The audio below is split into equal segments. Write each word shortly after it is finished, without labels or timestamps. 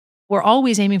we're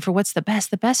always aiming for what's the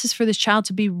best. The best is for this child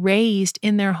to be raised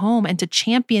in their home and to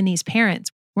champion these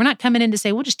parents. We're not coming in to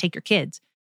say, we'll just take your kids.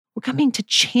 We're coming to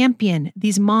champion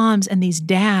these moms and these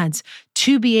dads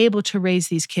to be able to raise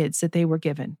these kids that they were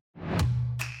given.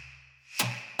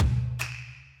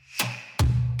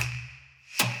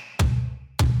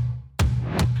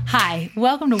 Hi,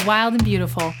 welcome to Wild and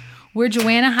Beautiful. We're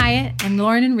Joanna Hyatt and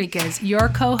Lauren Enriquez, your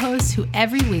co-hosts who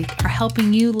every week are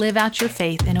helping you live out your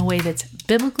faith in a way that's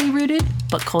biblically rooted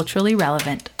but culturally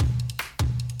relevant.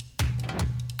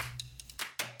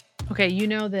 Okay, you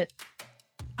know that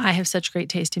I have such great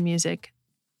taste in music,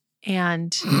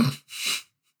 and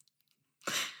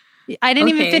I didn't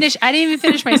even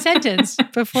finish my sentence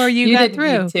before you got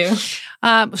through.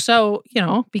 So,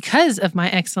 because of my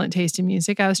excellent taste in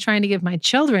music, I was trying to give my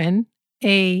children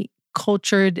a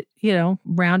cultured,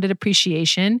 rounded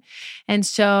appreciation. And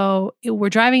so we're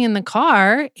driving in the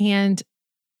car and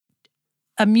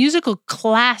a musical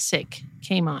classic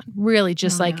came on, really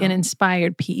just an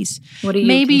inspired piece. What do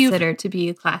you consider to be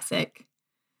a classic?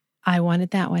 I Want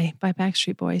It That Way by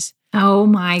Backstreet Boys. Oh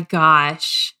my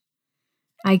gosh.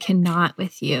 I cannot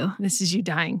with you. This is you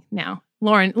dying now.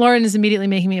 Lauren is immediately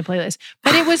making me a playlist.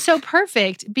 But it was so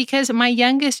perfect because my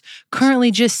youngest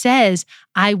currently just says,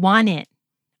 I want it.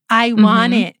 I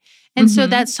want it. And so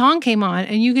that song came on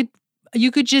and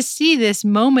you could just see this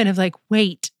moment of like,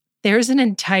 wait, there's an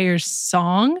entire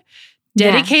song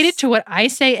dedicated to what I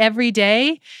say every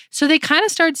day. So they kind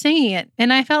of started singing it.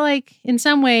 And I felt like in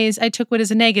some ways I took what is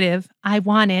a negative, I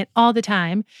want it all the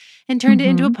time, and turned it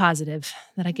into a positive,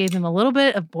 that I gave them a little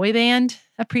bit of boy band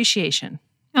appreciation.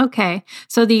 Okay.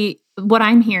 So what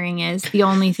I'm hearing is the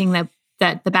only thing that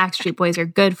the Backstreet Boys are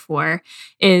good for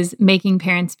is making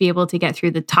parents be able to get through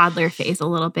the toddler phase a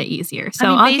little bit easier.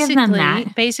 So I'll give them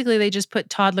that. Basically, they just put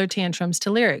toddler tantrums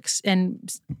to lyrics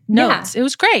and notes. Yeah. It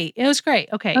was great.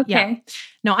 Okay. Yeah.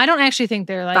 No, I don't actually think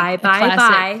they're like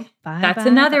bye. That's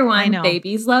another one.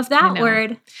 Babies love that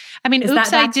word. I mean,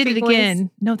 Oops, I Did It Again.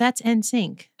 No, that's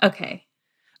NSYNC. Okay.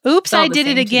 Oops, I Did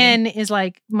It Again is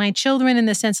like my children in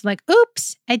the sense of like,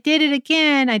 oops, I did it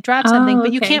again. I dropped something,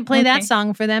 but you can't play that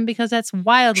song for them because that's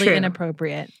wildly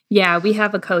inappropriate. Yeah, we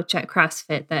have a coach at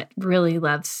CrossFit that really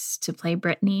loves to play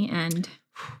Britney, and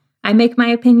I make my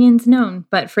opinions known.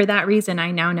 But for that reason,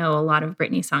 I now know a lot of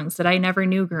Britney songs that I never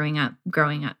knew growing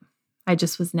up. I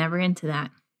just was never into that.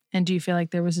 And do you feel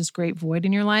like there was this great void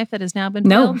in your life that has now been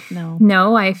filled?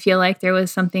 No, I feel like there was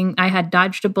something, I had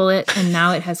dodged a bullet and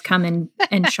now it has come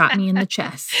and shot me in the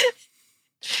chest.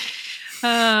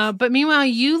 But meanwhile,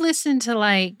 you listen to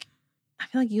I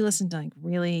feel like you listen to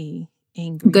really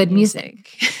angry good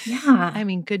music. Yeah. I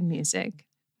mean, good music,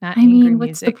 not I angry mean,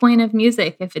 what's music. the point of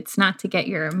music if it's not to get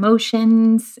your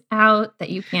emotions out that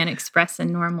you can't express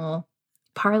in normal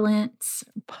parlance?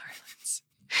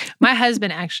 My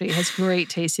husband actually has great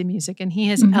taste in music, and he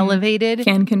has elevated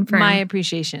my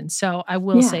appreciation. So I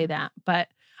will say that. But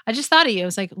I just thought of you. I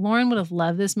was like, Lauren would have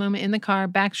loved this moment in the car,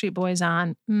 Backstreet Boys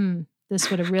on. This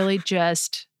would have really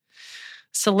just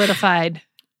solidified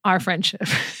our friendship.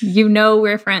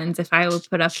 We're friends if I would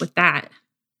put up with that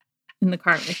in the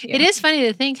car with you. It is funny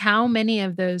to think how many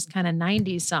of those kind of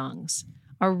 90s songs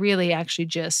are really actually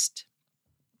just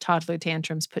toddler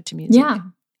tantrums put to music. Yeah.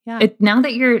 Yeah. Now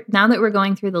that we're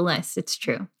going through the list, it's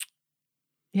true.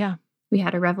 Yeah. We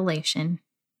had a revelation.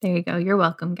 There you go. You're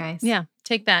welcome, guys. Yeah.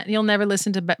 Take that. You'll never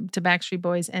listen to Backstreet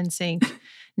Boys, NSYNC,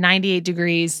 98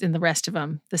 Degrees, and the rest of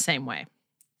them the same way.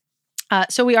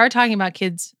 So we are talking about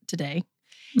kids today.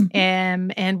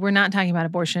 And we're not talking about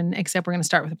abortion, except we're going to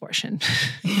start with abortion.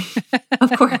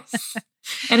 Of course.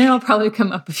 And it'll probably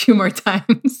come up a few more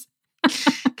times.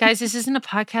 Guys, this isn't a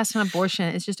podcast on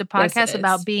abortion. It's just a podcast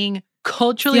about being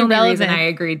culturally relevant. The only reason I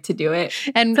agreed to do it.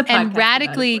 And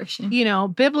radically,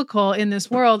 biblical in this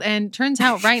world. And turns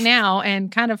out right now,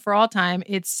 and kind of for all time,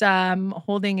 it's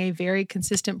holding a very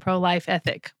consistent pro-life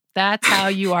ethic. That's how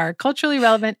you are culturally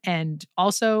relevant and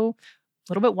also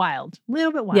a little bit wild.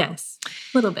 Yes,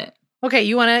 a little bit. Okay,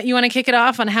 you wanna kick it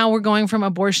off on how we're going from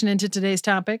abortion into today's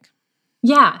topic?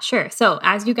 Yeah, sure. So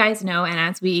as you guys know, and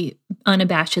as we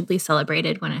unabashedly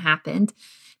celebrated when it happened,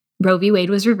 Roe v. Wade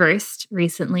was reversed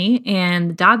recently, and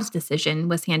the Dobbs decision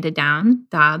was handed down,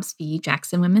 Dobbs v.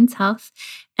 Jackson Women's Health,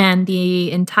 and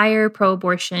the entire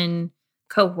pro-abortion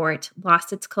cohort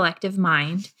lost its collective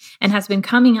mind and has been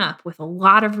coming up with a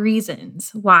lot of reasons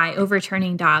why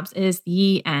overturning Dobbs is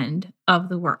the end of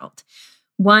the world.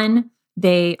 One,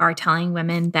 they are telling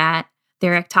women that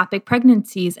their ectopic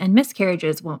pregnancies and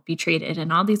miscarriages won't be treated,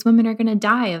 and all these women are going to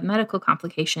die of medical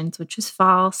complications, which is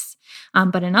false.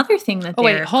 But another thing that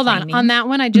hold claiming, on that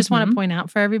one, I just want to point out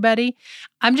for everybody,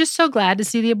 I'm just so glad to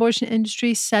see the abortion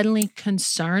industry suddenly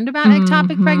concerned about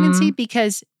ectopic pregnancy,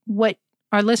 because what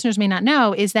our listeners may not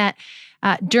know is that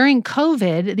during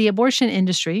COVID, the abortion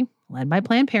industry, led by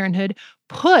Planned Parenthood,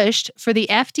 pushed for the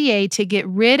FDA to get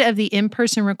rid of the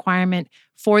in-person requirement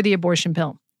for the abortion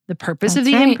pill. The purpose of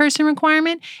the in-person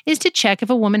requirement is to check if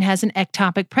a woman has an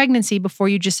ectopic pregnancy before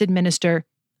you just administer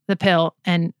the pill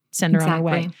and send her on her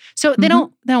way. So they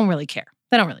don't really care.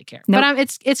 They don't really care. Nope.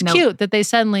 But it's cute that they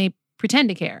suddenly pretend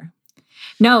to care.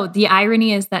 No, the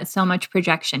irony is that so much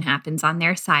projection happens on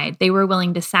their side. They were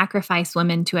willing to sacrifice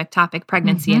women to ectopic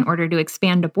pregnancy in order to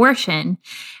expand abortion.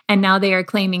 And now they are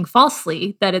claiming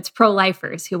falsely that it's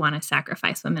pro-lifers who want to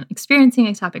sacrifice women experiencing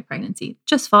ectopic pregnancy.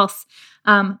 Just false.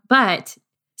 But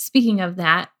speaking of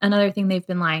that, another thing they've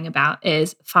been lying about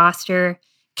is foster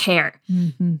care.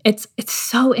 It's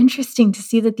so interesting to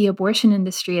see that the abortion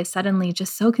industry is suddenly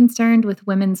just so concerned with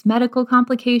women's medical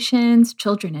complications,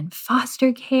 children in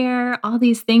foster care, all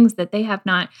these things that they have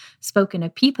not spoken a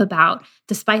peep about,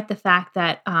 despite the fact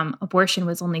that abortion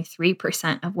was only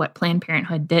 3% of what Planned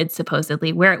Parenthood did,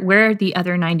 supposedly. Where the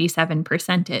other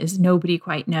 97% is, nobody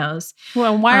quite knows.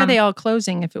 Well, why are they all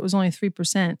closing if it was only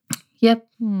 3%? Yep.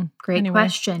 Great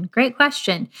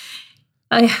question.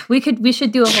 We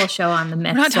should do a whole show on the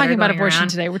myths. We're not talking about abortion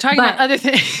today. We're talking about other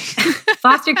things.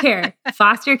 Foster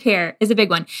care is a big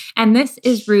one. And this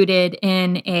is rooted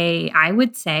in I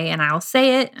would say, and I'll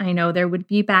say it, I know there would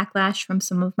be backlash from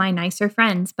some of my nicer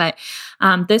friends, but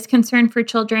this concern for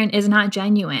children is not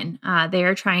genuine. They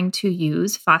are trying to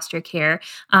use foster care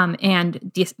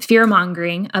and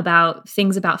fear-mongering about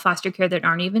things about foster care that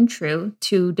aren't even true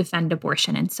to defend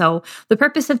abortion. And so the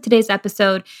purpose of today's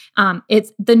episode,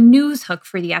 it's the news hook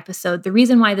for the episode. The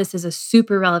reason why this is a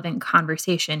super relevant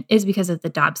conversation is because of the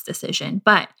Dobbs decision.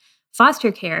 But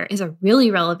foster care is a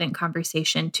really relevant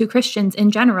conversation to Christians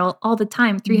in general all the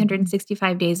time,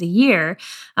 365 days a year,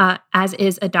 as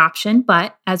is adoption.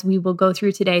 But as we will go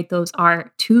through today, those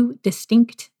are two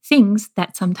distinct things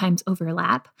that sometimes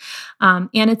overlap. And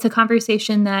it's a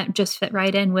conversation that just fit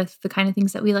right in with the kind of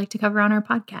things that we like to cover on our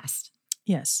podcast.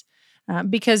 Yes,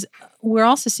 because we're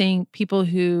also seeing people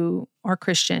who are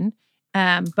Christian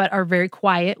but are very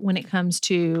quiet when it comes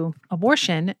to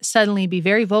abortion, suddenly be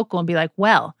very vocal and be like,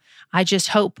 well, I just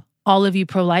hope all of you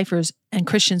pro-lifers and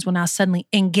Christians will now suddenly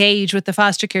engage with the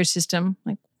foster care system.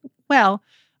 Like, well,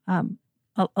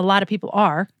 a lot of people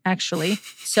are actually.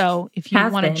 So if you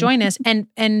want to join us,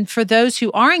 and for those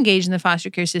who are engaged in the foster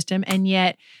care system and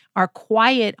yet are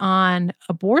quiet on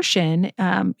abortion,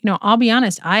 I'll be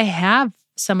honest, I have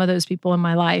some of those people in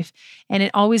my life, and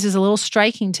it always is a little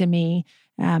striking to me.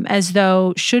 As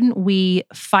though, shouldn't we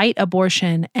fight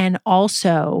abortion and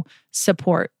also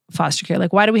support foster care?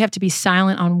 Like, why do we have to be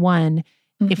silent on one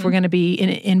if we're going to be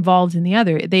involved in the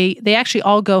other? They actually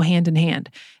all go hand in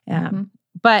hand.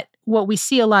 But what we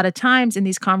see a lot of times in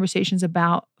these conversations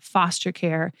about foster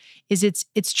care is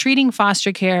it's treating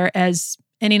foster care as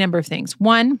any number of things.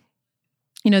 One,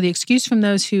 the excuse from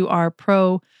those who are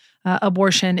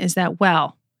pro-abortion is that,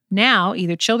 well, now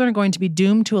either children are going to be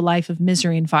doomed to a life of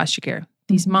misery in foster care.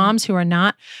 These moms who are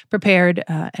not prepared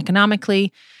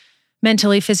economically,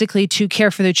 mentally, physically to care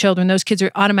for their children, those kids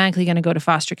are automatically going to go to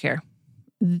foster care.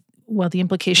 Well, the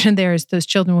implication there is those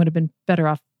children would have been better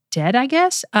off dead, I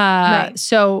guess. Right.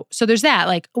 So there's that.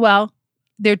 Like, well,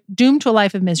 they're doomed to a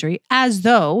life of misery, as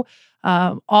though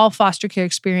all foster care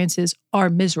experiences are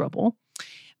miserable.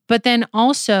 But then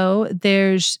also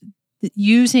there's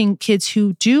using kids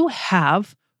who do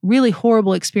have really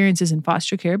horrible experiences in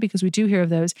foster care, because we do hear of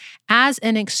those, as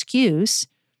an excuse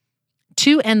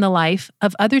to end the life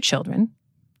of other children.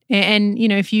 And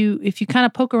if you kind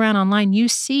of poke around online, you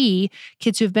see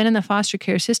kids who've been in the foster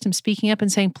care system speaking up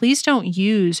and saying, please don't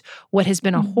use what has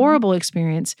been a horrible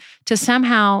experience to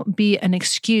somehow be an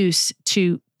excuse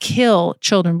to kill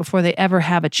children before they ever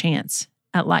have a chance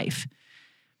at life.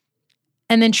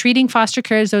 And then treating foster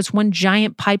care as though it's one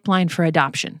giant pipeline for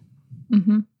adoption.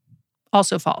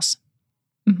 Also false.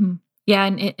 Yeah,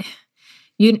 and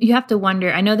you have to wonder.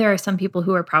 I know there are some people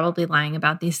who are probably lying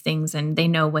about these things and they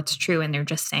know what's true and they're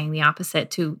just saying the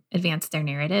opposite to advance their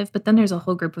narrative. But then there's a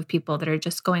whole group of people that are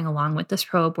just going along with this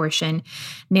pro-abortion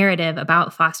narrative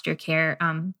about foster care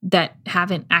that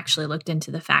haven't actually looked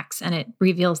into the facts, and it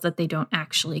reveals that they don't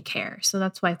actually care. So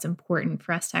that's why it's important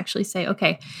for us to actually say,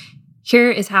 okay,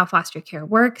 here is how foster care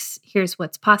works. Here's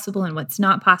what's possible and what's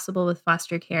not possible with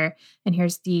foster care. And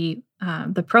here's the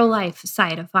pro-life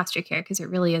side of foster care, because it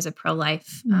really is a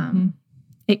pro-life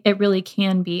it really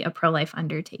can be a pro-life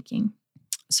undertaking.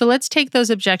 So let's take those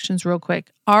objections real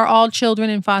quick. Are all children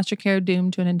in foster care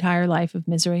doomed to an entire life of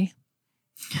misery?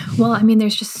 Well, I mean,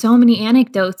 there's just so many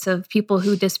anecdotes of people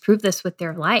who disprove this with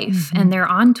their life. And they're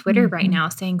on Twitter right now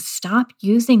saying, stop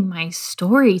using my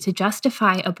story to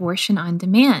justify abortion on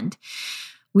demand.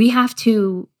 We have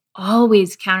to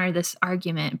always counter this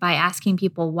argument by asking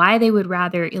people why they would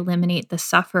rather eliminate the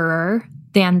sufferer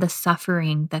than the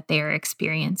suffering that they are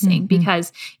experiencing.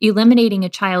 Because eliminating a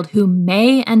child who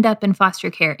may end up in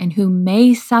foster care and who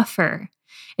may suffer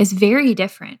is very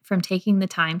different from taking the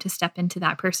time to step into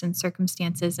that person's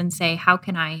circumstances and say, how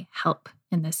can I help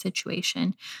in this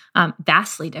situation?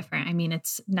 Vastly different. I mean,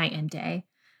 it's night and day.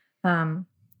 And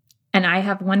I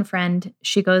have one friend,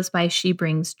 she goes by She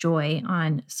Brings Joy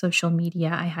on social media.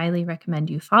 I highly recommend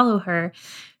you follow her,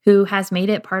 who has made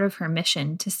it part of her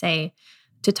mission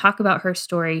to talk about her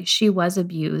story. She was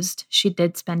abused. She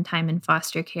did spend time in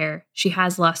foster care. She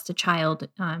has lost a child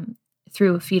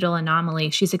through a fetal anomaly.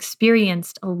 She's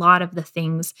experienced a lot of the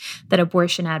things that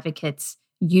abortion advocates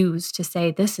use to say,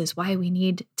 this is why we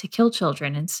need to kill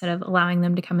children instead of allowing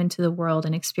them to come into the world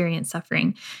and experience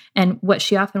suffering. And what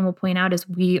she often will point out is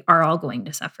we are all going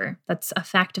to suffer. That's a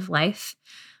fact of life.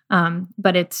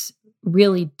 But it's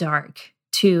really dark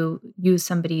to use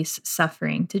somebody's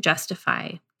suffering to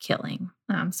justify killing.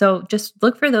 So just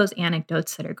look for those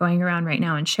anecdotes that are going around right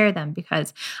now and share them,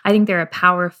 because I think they're a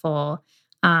powerful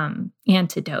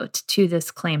antidote to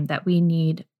this claim that we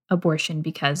need abortion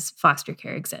because foster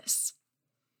care exists.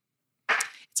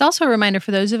 It's also a reminder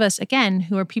for those of us, again,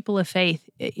 who are people of faith,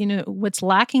 what's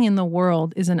lacking in the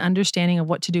world is an understanding of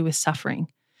what to do with suffering.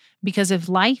 Because if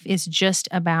life is just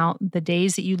about the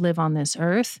days that you live on this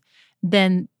earth,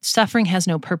 then suffering has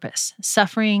no purpose.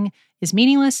 Suffering is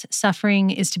meaningless. Suffering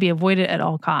is to be avoided at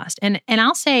all cost. And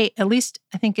I'll say, at least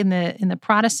I think in the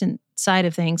Protestant side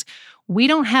of things, we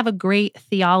don't have a great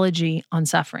theology on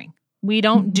suffering. We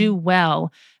don't do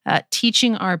well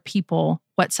teaching our people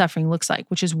what suffering looks like,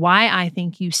 which is why I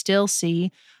think you still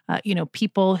see,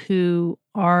 people who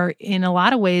are in a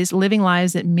lot of ways living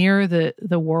lives that mirror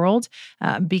the world,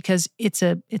 because it's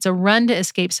a run to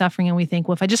escape suffering. And we think,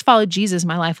 well, if I just follow Jesus,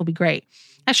 my life will be great.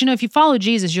 Actually, no, if you follow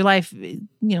Jesus, your life,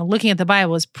 looking at the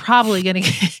Bible is probably going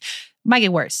to might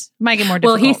get worse, might get more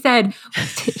difficult. Well,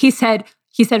 he said,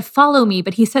 follow me,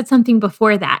 but he said something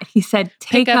before that. He said,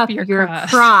 take up your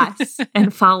cross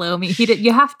and follow me.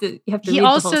 You have to read the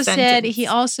whole sentence. He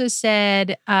also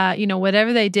said,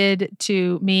 whatever they did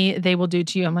to me, they will do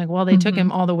to you. I'm like, well, they took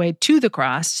him all the way to the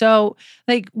cross. So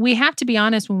we have to be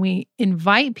honest when we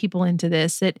invite people into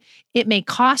this, that it may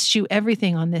cost you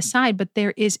everything on this side, but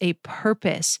there is a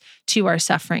purpose to our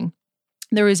suffering.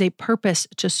 There is a purpose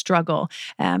to struggle.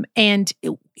 And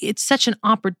it's such an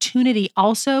opportunity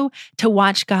also to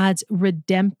watch God's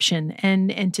redemption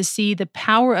and to see the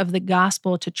power of the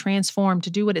gospel to transform, to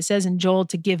do what it says in Joel,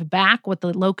 to give back what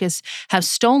the locusts have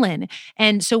stolen.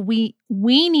 And so we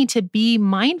need to be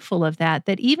mindful of that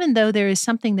even though there is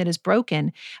something that is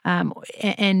broken,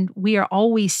 and we are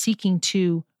always seeking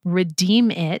to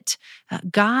redeem it,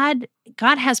 God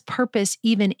has purpose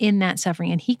even in that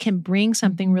suffering, and he can bring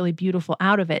something really beautiful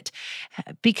out of it,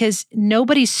 because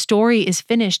nobody's story is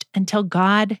finished until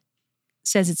God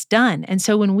says it's done. And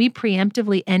so when we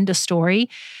preemptively end a story,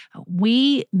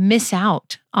 we miss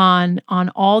out on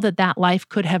all that life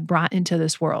could have brought into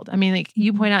this world. I mean, like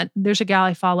you point out, there's a gal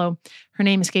I follow, her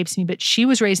name escapes me, but she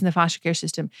was raised in the foster care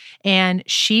system and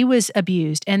she was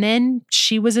abused. And then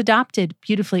she was adopted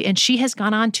beautifully. And she has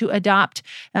gone on to adopt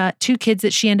 2 kids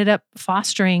that she ended up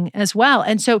fostering as well.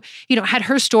 And so, had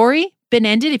her story been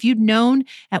ended, if you'd known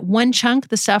at one chunk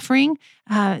the suffering,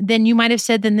 then you might have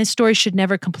said, then this story should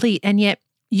never complete. And yet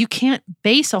you can't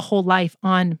base a whole life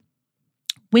on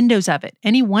windows of it.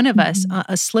 Any one of us,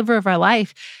 a sliver of our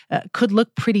life could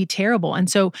look pretty terrible. And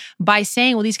so by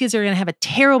saying, well, these kids are going to have a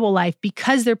terrible life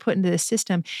because they're put into this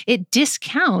system, it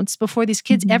discounts before these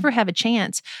kids ever have a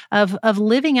chance of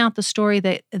living out the story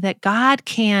that God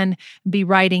can be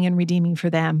writing and redeeming for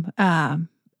them.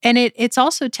 And it's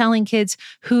also telling kids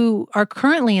who are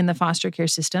currently in the foster care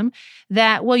system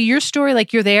that, well, your story,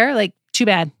 like you're there, like too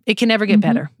bad. It can never get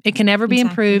better. It can never be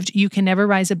improved. You can never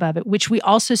rise above it, which we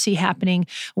also see happening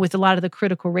with a lot of the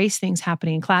critical race things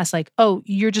happening in class. Like, oh,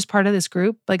 you're just part of this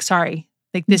group. Like, sorry,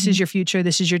 like this is your future.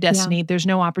 This is your destiny. Yeah. There's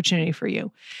no opportunity for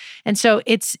you. And so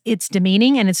it's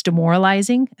demeaning and it's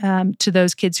demoralizing to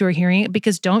those kids who are hearing it,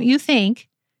 because don't you think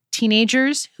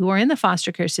teenagers who are in the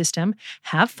foster care system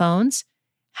have phones,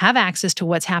 have access to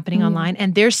what's happening online,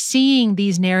 and they're seeing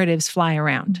these narratives fly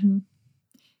around.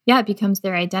 Yeah, it becomes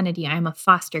their identity. I'm a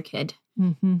foster kid.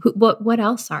 What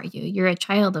else are you? You're a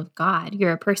child of God.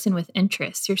 You're a person with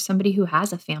interests. You're somebody who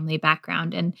has a family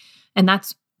background, and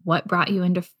that's what brought you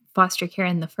into foster care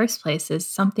in the first place. Is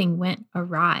something went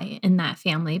awry in that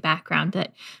family background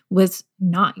that was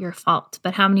not your fault.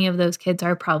 But how many of those kids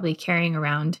are probably carrying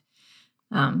around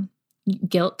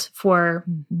guilt for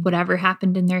whatever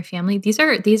happened in their family? These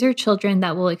are children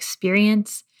that will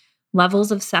experience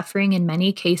levels of suffering in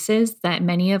many cases that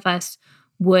many of us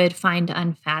would find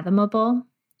unfathomable,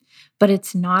 but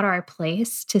it's not our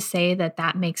place to say that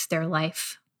that makes their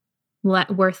life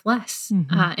worth less.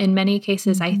 In many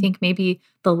cases, I think maybe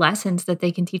the lessons that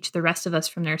they can teach the rest of us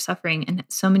from their suffering, and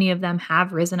so many of them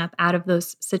have risen up out of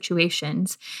those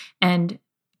situations and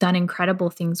done incredible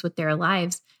things with their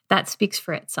lives, that speaks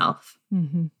for itself.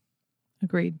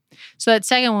 Agreed. So that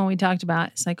second one we talked about,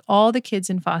 it's like all the kids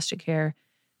in foster care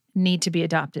need to be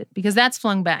adopted, because that's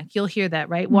flung back. You'll hear that,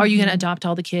 right? Well, are you going to adopt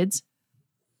all the kids?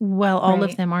 Well, all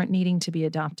of them aren't needing to be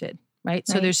adopted, right?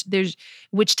 So there's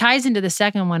which ties into the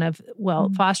second one of, well,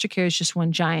 foster care is just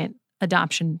one giant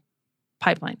adoption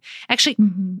pipeline. Actually,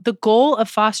 the goal of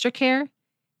foster care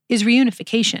is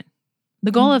reunification.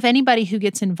 The goal of anybody who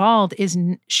gets involved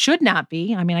should not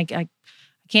be, I mean, I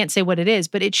can't say what it is,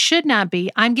 but it should not be,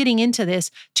 I'm getting into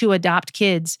this to adopt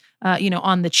kids,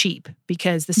 on the cheap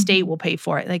because the state will pay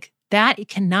for it. Like that, it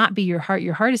cannot be your heart.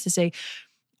 Your heart is to say,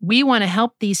 we want to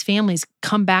help these families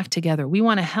come back together. We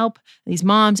want to help these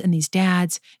moms and these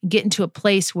dads get into a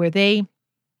place where they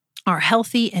are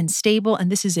healthy and stable,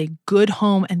 and this is a good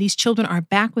home, and these children are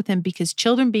back with them, because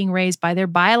children being raised by their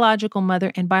biological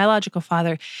mother and biological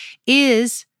father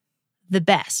is the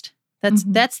best. That's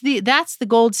the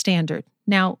gold standard.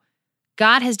 Now,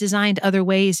 God has designed other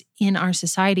ways in our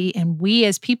society, and we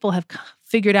as people have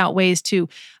figured out ways to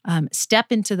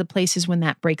step into the places when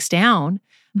that breaks down.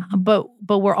 But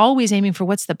we're always aiming for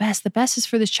what's the best. The best is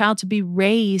for this child to be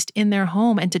raised in their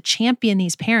home and to champion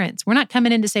these parents. We're not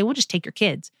coming in to say, we'll just take your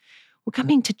kids. We're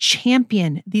coming to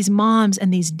champion these moms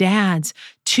and these dads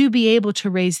to be able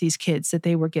to raise these kids that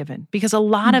they were given, because a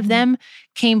lot of them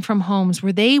came from homes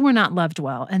where they were not loved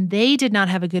well and they did not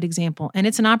have a good example. And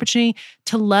it's an opportunity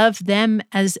to love them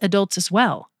as adults as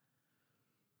well.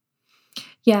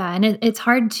 Yeah, and it's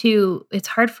hard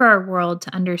for our world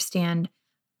to understand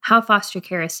how foster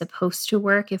care is supposed to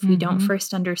work if we don't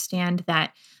first understand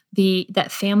that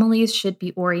families should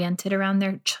be oriented around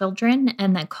their children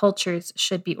and that cultures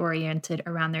should be oriented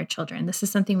around their children. This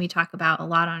is something we talk about a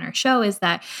lot on our show, is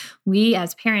that we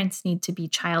as parents need to be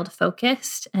child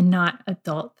focused and not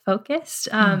adult focused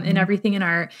in everything in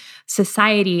our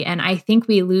society. And I think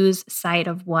we lose sight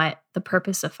of what the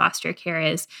purpose of foster care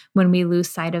is when we lose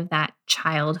sight of that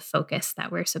child focus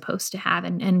that we're supposed to have.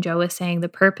 And Joe was saying the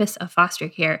purpose of foster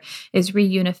care is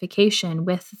reunification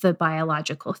with the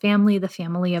biological family, the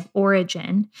family of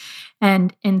origin.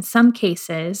 And in some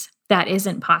cases, that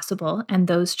isn't possible, and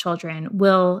those children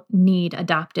will need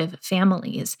adoptive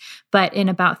families. But in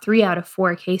about 3 out of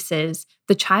 4 cases,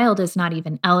 the child is not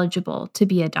even eligible to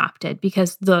be adopted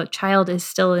because the child is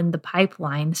still in the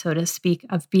pipeline, so to speak,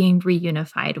 of being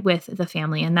reunified with the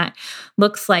family. And that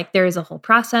looks like there is a whole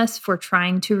process for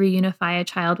trying to reunify a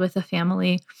child with a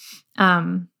family.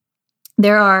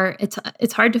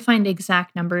 It's hard to find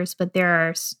exact numbers, but there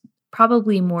are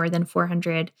probably more than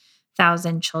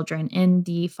 400,000 children in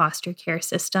the foster care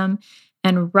system,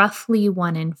 and roughly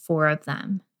 1 in 4 of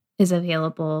them is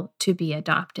available to be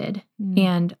adopted.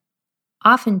 And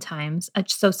oftentimes,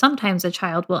 sometimes a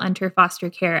child will enter foster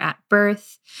care at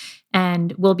birth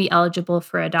and will be eligible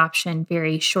for adoption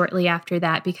very shortly after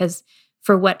that, because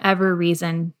for whatever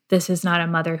reason, this is not a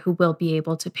mother who will be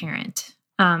able to parent.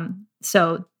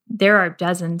 So there are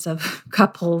dozens of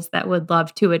couples that would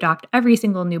love to adopt every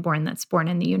single newborn that's born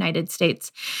in the United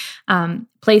States.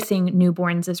 Placing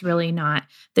newborns is really not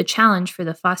the challenge for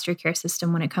the foster care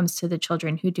system when it comes to the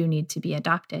children who do need to be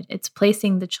adopted. It's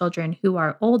placing the children who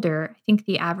are older. I think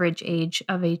the average age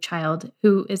of a child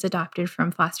who is adopted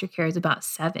from foster care is about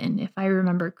 7, if I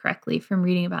remember correctly from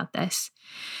reading about this.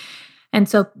 And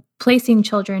so placing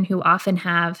children who often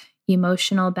have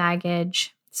emotional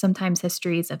baggage, sometimes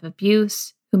histories of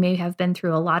abuse, who may have been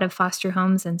through a lot of foster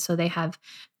homes, and so they have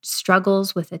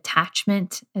struggles with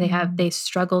attachment. They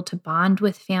struggle to bond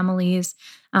with families.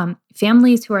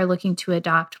 Families who are looking to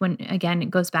adopt, when again it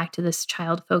goes back to this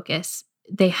child focus,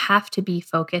 they have to be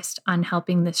focused on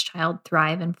helping this child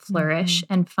thrive and flourish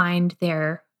and find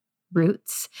their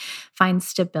roots, find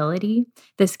stability.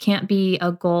 This can't be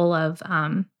a goal of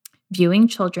viewing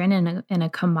children in a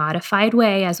commodified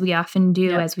way, as we often do,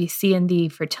 Yep. as we see in the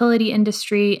fertility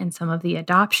industry and some of the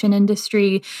adoption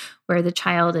industry, where the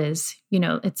child is,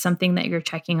 it's something that you're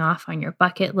checking off on your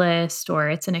bucket list, or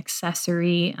it's an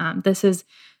accessory. This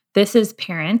is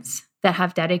parents that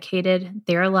have dedicated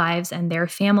their lives and their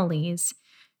families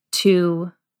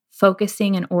to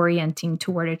focusing and orienting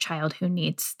toward a child who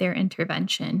needs their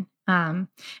intervention. And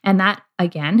that,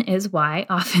 again, is why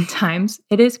oftentimes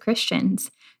it is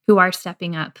Christians who are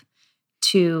stepping up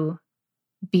to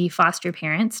be foster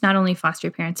parents, not only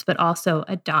foster parents, but also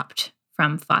adopt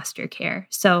from foster care.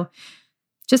 So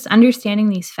just understanding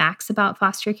these facts about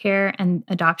foster care and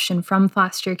adoption from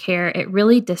foster care, it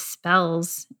really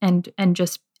dispels and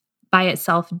just by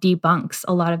itself debunks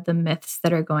a lot of the myths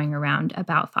that are going around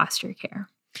about foster care.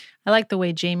 I like the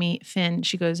way Jamie Finn,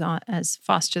 she goes on as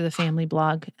Foster the Family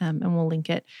blog, and we'll link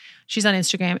it. She's on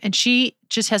Instagram, and she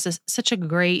just has such a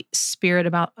great spirit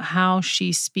about how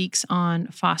she speaks on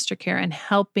foster care and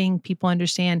helping people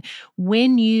understand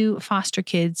when you foster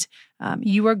kids,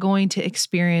 you are going to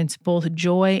experience both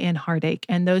joy and heartache,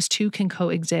 and those two can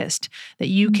coexist. That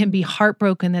you can be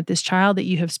heartbroken that this child that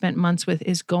you have spent months with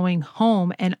is going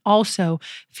home, and also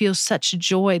feel such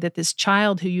joy that this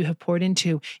child who you have poured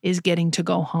into is getting to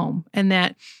go home. And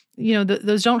that,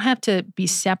 those don't have to be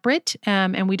separate.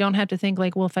 And we don't have to think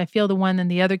like, well, if I feel the one, then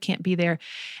the other can't be there.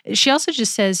 She also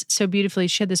just says so beautifully,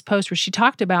 she had this post where she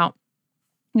talked about,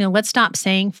 let's stop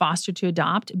saying foster to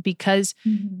adopt, because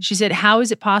she said, how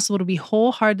is it possible to be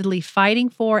wholeheartedly fighting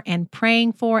for and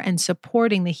praying for and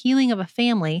supporting the healing of a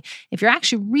family if you're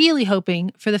actually really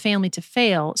hoping for the family to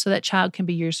fail so that child can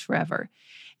be yours forever?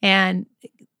 And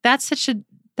that's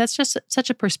just such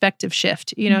a perspective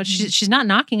shift. She's not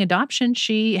knocking adoption.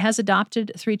 She has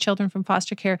adopted 3 children from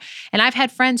foster care. And I've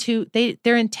had friends who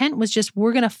their intent was just,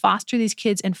 we're going to foster these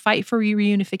kids and fight for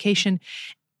reunification.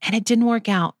 And it didn't work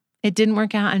out. It didn't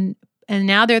work out. And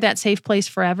now they're that safe place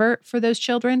forever for those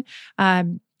children.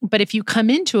 But if you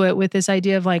come into it with this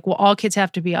idea of like, well, all kids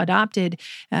have to be adopted,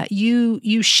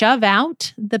 you shove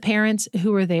out the parents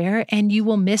who are there, and you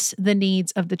will miss the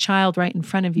needs of the child right in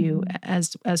front of you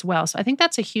as well. So I think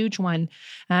that's a huge one.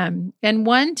 And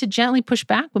one to gently push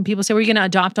back when people say, we're going to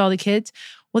adopt all the kids.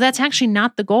 Well, that's actually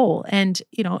not the goal. And,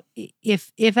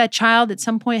 if a child at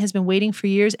some point has been waiting for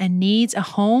years and needs a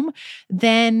home,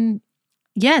 then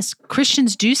yes,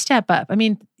 Christians do step up. I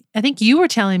mean, I think you were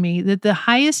telling me that the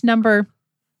highest number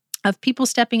of people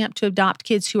stepping up to adopt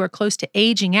kids who are close to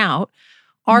aging out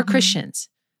are Christians.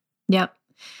 Yep.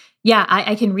 Yeah,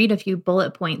 I can read a few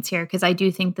bullet points here because I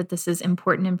do think that this is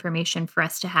important information for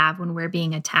us to have when we're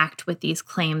being attacked with these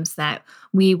claims that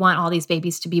we want all these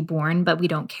babies to be born, but we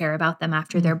don't care about them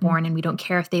after they're born, and we don't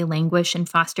care if they languish in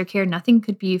foster care. Nothing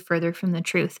could be further from the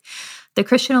truth. The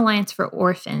Christian Alliance for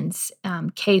Orphans,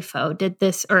 CAFO, did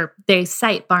this, or they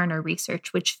cite Barna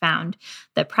research, which found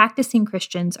that practicing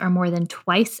Christians are more than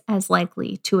twice as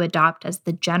likely to adopt as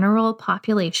the general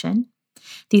population.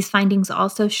 These findings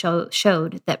also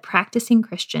showed that practicing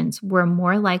Christians were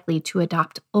more likely to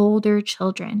adopt older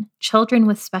children, children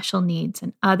with special needs,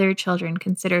 and other children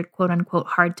considered quote unquote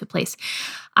hard to place.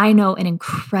 I know an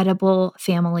incredible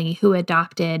family who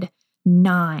adopted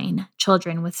 9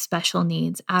 children with special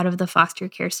needs out of the foster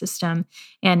care system.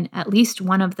 And at least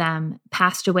one of them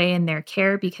passed away in their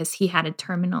care because he had a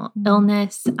terminal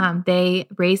illness. They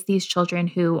raised these children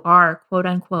who are quote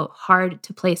unquote hard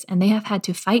to place, and they have had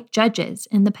to fight judges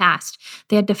in the past.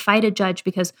 They had to fight a judge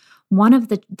because one of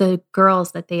the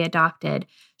girls that they adopted,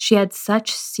 she had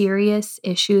such serious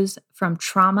issues from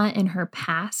trauma in her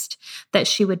past that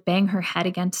she would bang her head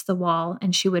against the wall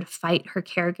and she would fight her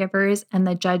caregivers. And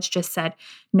the judge just said,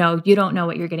 no, you don't know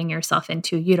what you're getting yourself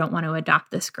into. You don't want to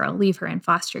adopt this girl. Leave her in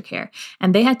foster care.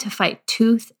 And they had to fight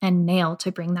tooth and nail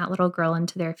to bring that little girl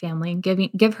into their family and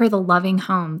give her the loving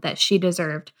home that she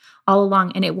deserved all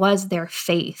along. And it was their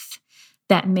faith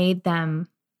that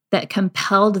that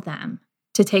compelled them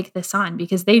to take this on,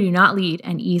 because they do not lead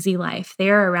an easy life. They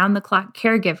are around the clock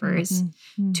caregivers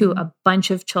to a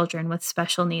bunch of children with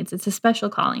special needs. It's a special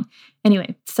calling.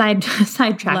 Anyway,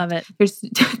 sidetrack. Love it. There's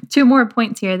 2 more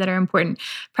points here that are important.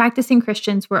 Practicing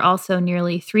Christians were also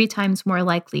nearly 3 times more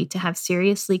likely to have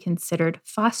seriously considered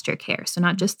foster care. So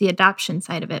not just the adoption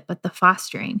side of it, but the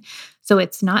fostering. So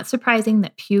it's not surprising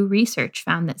that Pew Research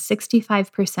found that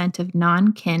 65% of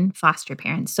non-kin foster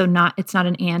parents, so it's not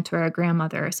an aunt or a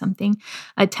grandmother or something,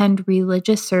 attend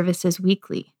religious services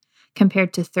weekly,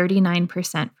 compared to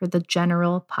 39% for the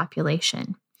general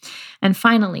population. And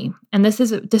finally, and this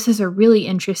is a really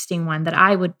interesting one that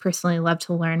I would personally love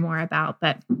to learn more about,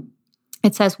 but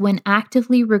It says, when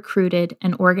actively recruited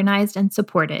and organized and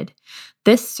supported,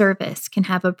 this service can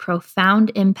have a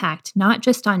profound impact, not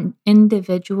just on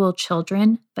individual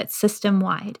children, but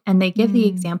system-wide. And they give the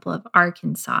example of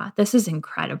Arkansas. This is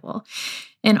incredible.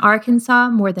 In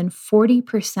Arkansas, more than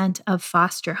 40% of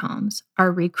foster homes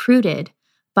are recruited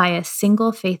by a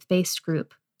single faith-based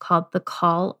group called the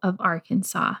Call of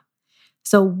Arkansas.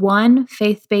 So one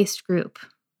faith-based group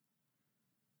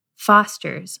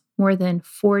fosters more than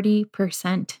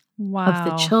 40% of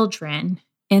the children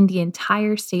in the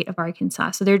entire state of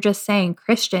Arkansas. So they're just saying,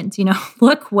 Christians,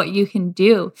 look what you can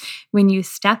do when you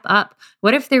step up.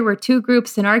 What if there were 2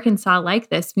 groups in Arkansas like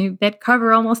this that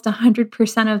cover almost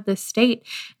 100% of the state?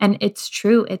 And it's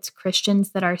true. It's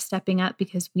Christians that are stepping up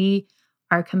because we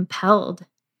are compelled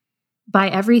by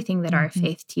everything that our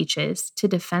faith teaches to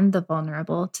defend the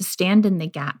vulnerable, to stand in the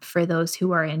gap for those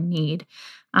who are in need.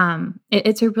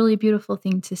 It's a really beautiful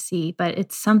thing to see, but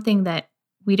it's something that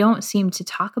we don't seem to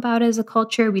talk about as a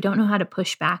culture. We don't know how to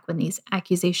push back when these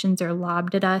accusations are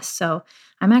lobbed at us. So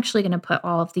I'm actually going to put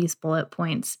all of these bullet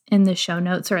points in the show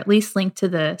notes, or at least link to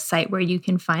the site where you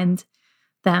can find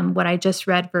them, what I just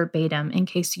read verbatim, in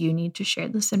case you need to share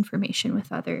this information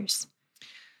with others.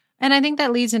 And I think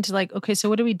that leads into okay, so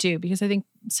what do we do? Because I think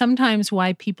sometimes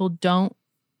why people don't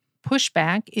push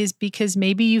back is because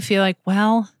maybe you feel like,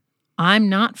 well, I'm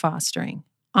not fostering.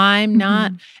 I'm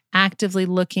not actively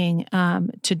looking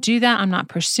to do that. I'm not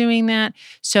pursuing that.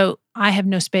 So I have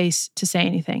no space to say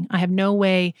anything. I have no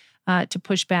way to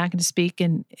push back and to speak.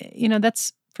 And,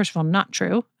 that's, first of all, not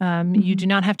true. You do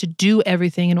not have to do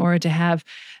everything in order to have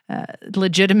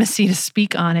legitimacy to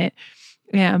speak on it.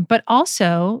 Yeah, but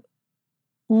also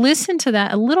listen to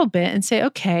that a little bit and say,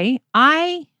 okay,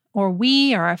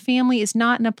 we or our family is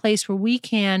not in a place where we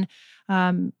can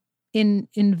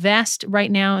invest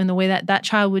right now in the way that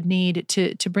child would need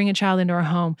to bring a child into our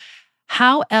home.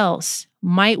 How else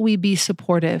might we be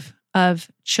supportive of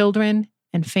children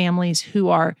and families who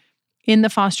are in the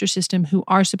foster system, who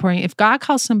are supporting? If God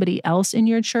calls somebody else in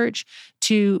your church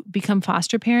to become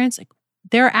foster parents,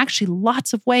 there are actually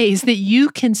lots of ways that you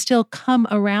can still come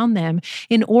around them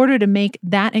in order to make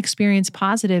that experience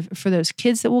positive for those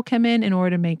kids that will come in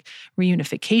order to make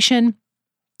reunification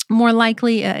more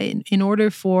likely, in order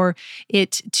for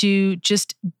it to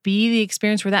just be the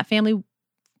experience where that family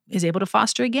is able to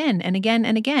foster again and again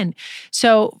and again.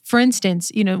 So, for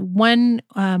instance, one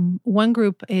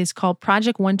group is called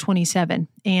Project 127,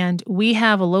 and we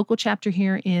have a local chapter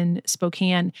here in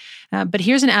Spokane. But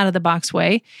here's an out-of-the-box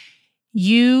way.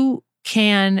 You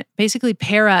can basically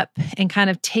pair up and kind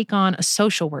of take on a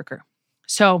social worker.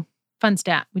 So, fun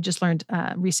stat we just learned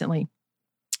recently.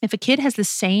 If a kid has the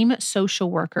same social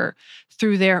worker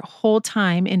through their whole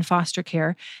time in foster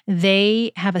care,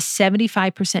 they have a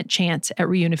 75% chance at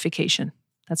reunification.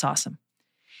 That's awesome.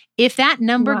 If that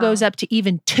number goes up to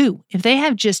even 2, if they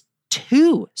have just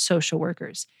 2 social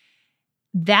workers,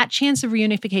 that chance of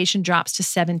reunification drops to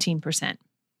 17%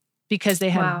 because they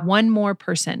have one more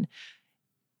person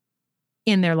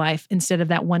in their life instead of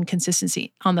that one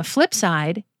consistency. On the flip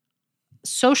side,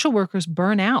 social workers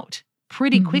burn out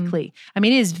pretty quickly. I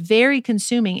mean, it is very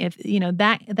consuming. If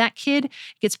that kid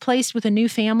gets placed with a new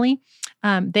family,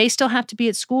 they still have to be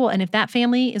at school. And if that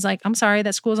family is like, I'm sorry,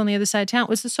 that school's on the other side of town,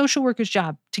 it's the social worker's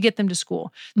job to get them to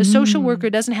school. The social worker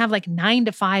doesn't have 9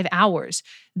 to 5 hours.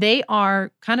 They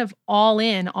are kind of all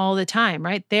in all the time,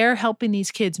 right? They're helping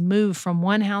these kids move from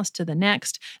one house to the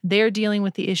next. They're dealing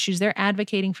with the issues. They're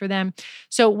advocating for them.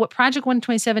 So what Project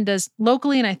 127 does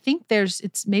locally, and I think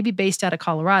it's maybe based out of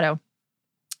Colorado,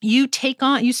 you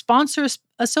sponsor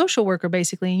a social worker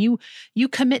basically, and you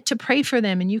commit to pray for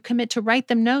them, and you commit to write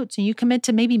them notes, and you commit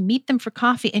to maybe meet them for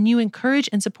coffee, and you encourage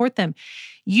and support them.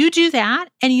 You do that,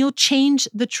 and you'll change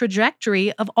the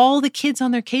trajectory of all the kids on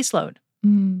their caseload.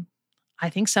 I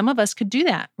think some of us could do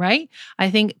that, right? I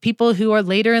think people who are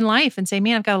later in life and say,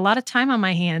 man, I've got a lot of time on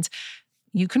my hands.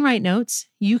 You can write notes.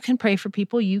 You can pray for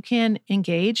people. You can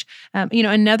engage.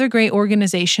 Another great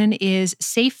organization is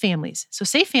Safe Families. So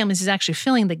Safe Families is actually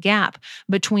filling the gap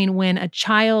between when a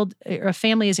child or a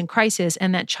family is in crisis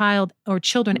and that child or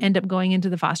children end up going into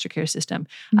the foster care system.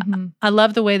 I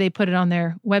love the way they put it on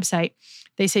their website.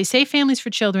 They say Safe Families for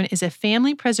Children is a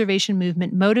family preservation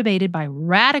movement motivated by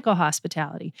radical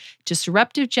hospitality,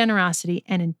 disruptive generosity,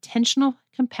 and intentional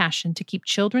compassion to keep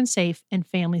children safe and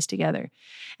families together.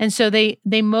 And so they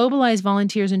mobilize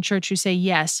volunteers in church who say,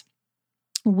 yes,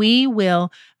 we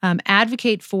will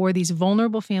advocate for these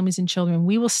vulnerable families and children.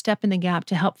 We will step in the gap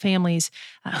to help families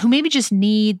who maybe just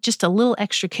need just a little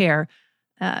extra care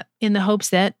in the hopes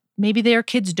that maybe their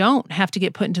kids don't have to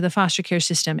get put into the foster care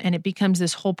system and it becomes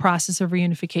this whole process of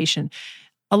reunification.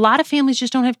 a lot of families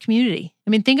just don't have community. I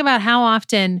mean, think about how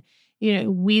often,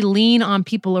 we lean on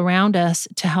people around us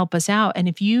to help us out. And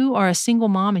if you are a single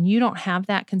mom and you don't have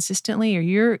that consistently, or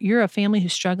you're a family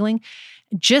who's struggling,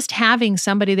 just having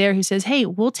somebody there who says, hey,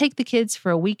 we'll take the kids for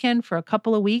a weekend, for a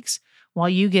couple of weeks while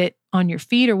you get on your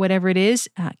feet or whatever it is,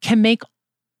 can make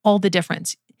all the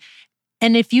difference.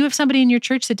 And if you have somebody in your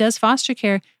church that does foster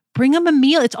care, bring them a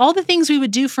meal. It's all the things we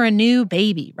would do for a new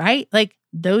baby, right? Like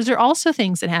those are also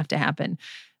things that have to happen.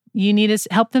 You need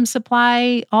to help them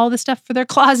supply all the stuff for their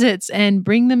closets and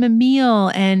bring them a meal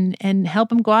and help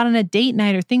them go out on a date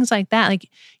night or things like that. Like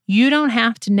you don't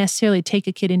have to necessarily take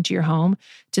a kid into your home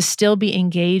to still be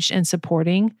engaged and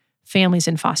supporting families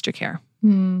in foster care.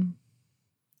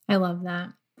 I love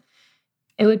that.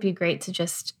 It would be great to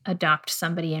just adopt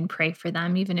somebody and pray for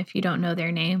them, even if you don't know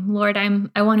their name. Lord,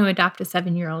 I want to adopt a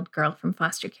 7-year-old girl from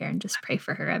foster care and just pray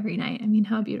for her every night. I mean,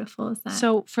 how beautiful is that?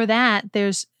 So for that,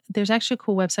 there's actually a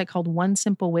cool website called One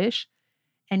Simple Wish,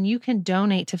 and you can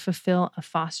donate to fulfill a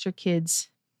foster kid's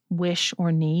wish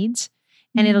or needs.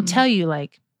 And it'll tell you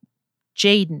like,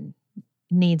 Jaden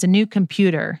needs a new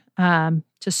computer to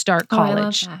start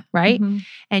college, right? And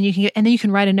then you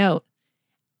can write a note.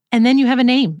 And then you have a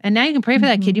name. And now you can pray for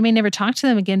that kid. You may never talk to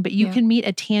them again, but you can meet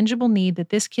a tangible need that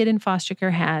this kid in foster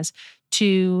care has,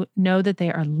 to know that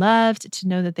they are loved, to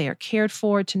know that they are cared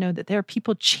for, to know that there are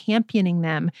people championing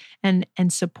them and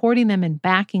supporting them and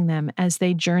backing them as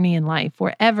they journey in life,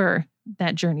 wherever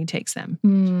that journey takes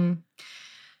them.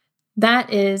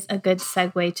 That is a good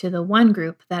segue to the one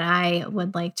group that I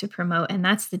would like to promote, and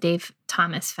that's the Dave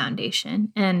Thomas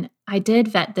Foundation. And I did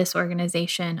vet this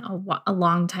organization a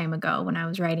long time ago when I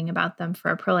was writing about them for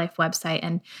a pro-life website.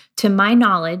 And to my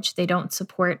knowledge, they don't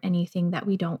support anything that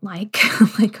we don't like,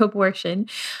 like abortion.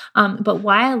 But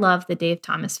why I love the Dave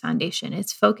Thomas Foundation,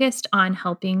 it's focused on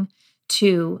helping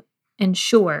to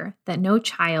ensure that no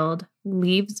child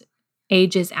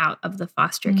ages out of the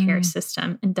foster care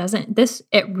system and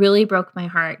it really broke my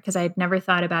heart because I had never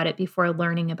thought about it before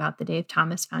learning about the Dave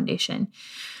Thomas Foundation.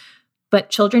 But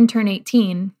children turn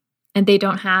 18 and they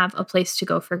don't have a place to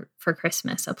go for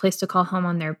Christmas, a place to call home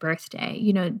on their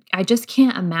birthday. I just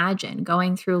can't imagine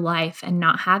going through life and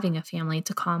not having a family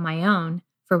to call my own.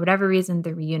 For whatever reason,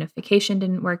 the reunification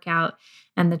didn't work out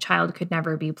and the child could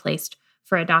never be placed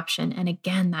for adoption. And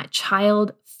again, that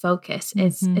child focus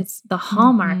it's the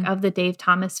hallmark of the Dave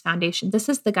Thomas Foundation. This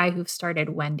is the guy who started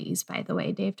Wendy's, by the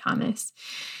way, Dave Thomas.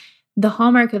 The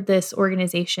hallmark of this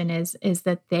organization is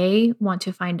that they want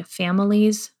to find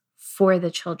families for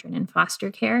the children in foster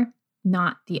care,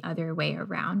 not the other way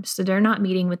around. So they're not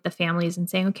meeting with the families and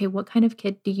saying, okay, what kind of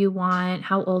kid do you want?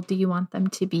 How old do you want them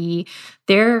to be?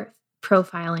 They're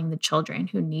profiling the children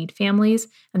who need families,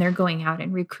 and they're going out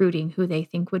and recruiting who they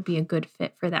think would be a good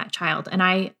fit for that child. And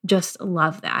I just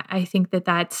love that. I think that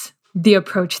that's the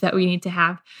approach that we need to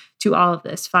have to all of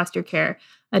this: foster care,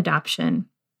 adoption,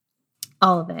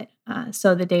 all of it.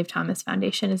 So the Dave Thomas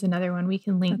Foundation is another one we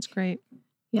can link. That's great.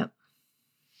 Yep.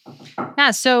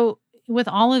 Yeah. So with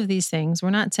all of these things,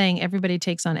 we're not saying everybody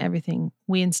takes on everything.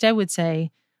 We instead would say,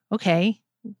 okay,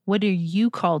 what are you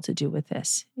called to do with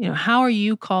this? How are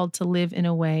you called to live in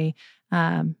a way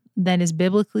that is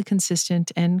biblically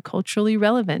consistent and culturally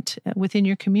relevant within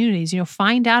your communities?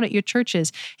 Find out at your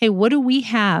churches, hey, what do we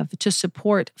have to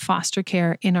support foster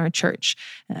care in our church?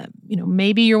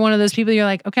 Maybe you're one of those people, you're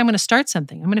like, okay, I'm going to start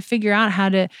something. I'm going to figure out how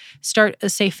to start a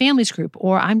safe families group,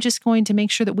 or I'm just going to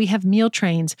make sure that we have meal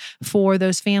trains for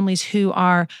those families who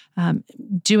are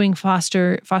doing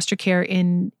foster care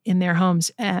in their homes.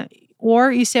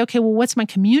 Or you say, okay, well, what's my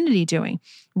community doing?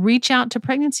 Reach out to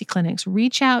pregnancy clinics,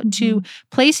 reach out to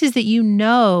places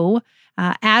that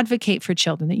advocate for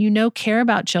children, that care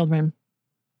about children,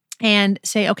 and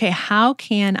say, okay, how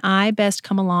can I best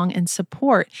come along and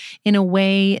support in a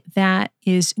way that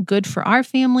is good for our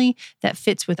family, that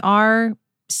fits with our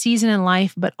season in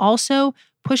life, but also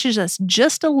pushes us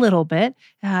just a little bit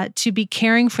to be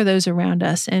caring for those around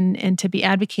us and to be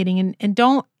advocating, and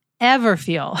don't ever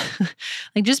feel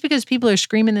like just because people are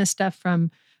screaming this stuff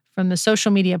from the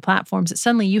social media platforms that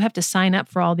suddenly you have to sign up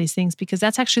for all these things, because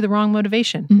that's actually the wrong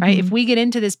motivation, right? If we get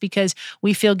into this because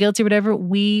we feel guilty or whatever,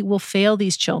 we will fail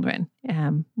these children.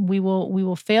 We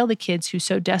will fail the kids who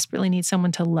so desperately need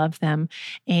someone to love them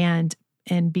and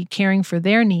be caring for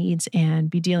their needs and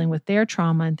be dealing with their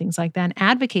trauma and things like that, and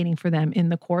advocating for them in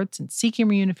the courts and seeking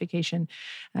reunification.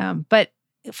 But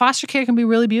foster care can be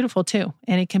really beautiful too.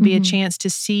 And it can be a chance to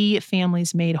see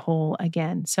families made whole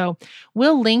again. So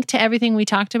we'll link to everything we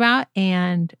talked about.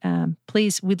 And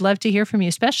please, we'd love to hear from you,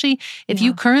 especially if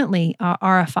you currently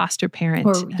are a foster parent.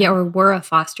 Or were a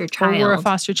foster child. Or were a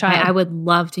foster child. I would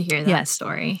love to hear that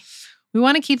story. We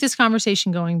want to keep this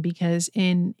conversation going because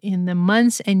in the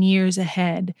months and years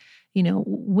ahead,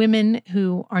 women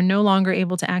who are no longer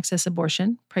able to access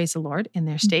abortion, praise the Lord, in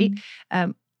their state,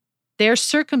 their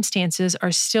circumstances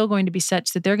are still going to be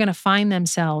such that they're going to find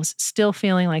themselves still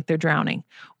feeling like they're drowning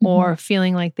or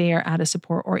feeling like they are out of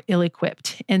support or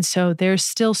ill-equipped. And so there's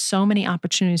still so many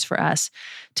opportunities for us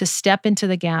to step into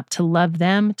the gap, to love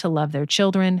them, to love their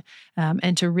children,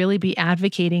 and to really be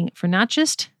advocating for not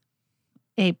just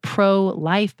a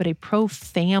pro-life, but a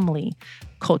pro-family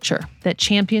culture that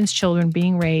champions children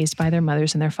being raised by their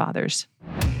mothers and their fathers.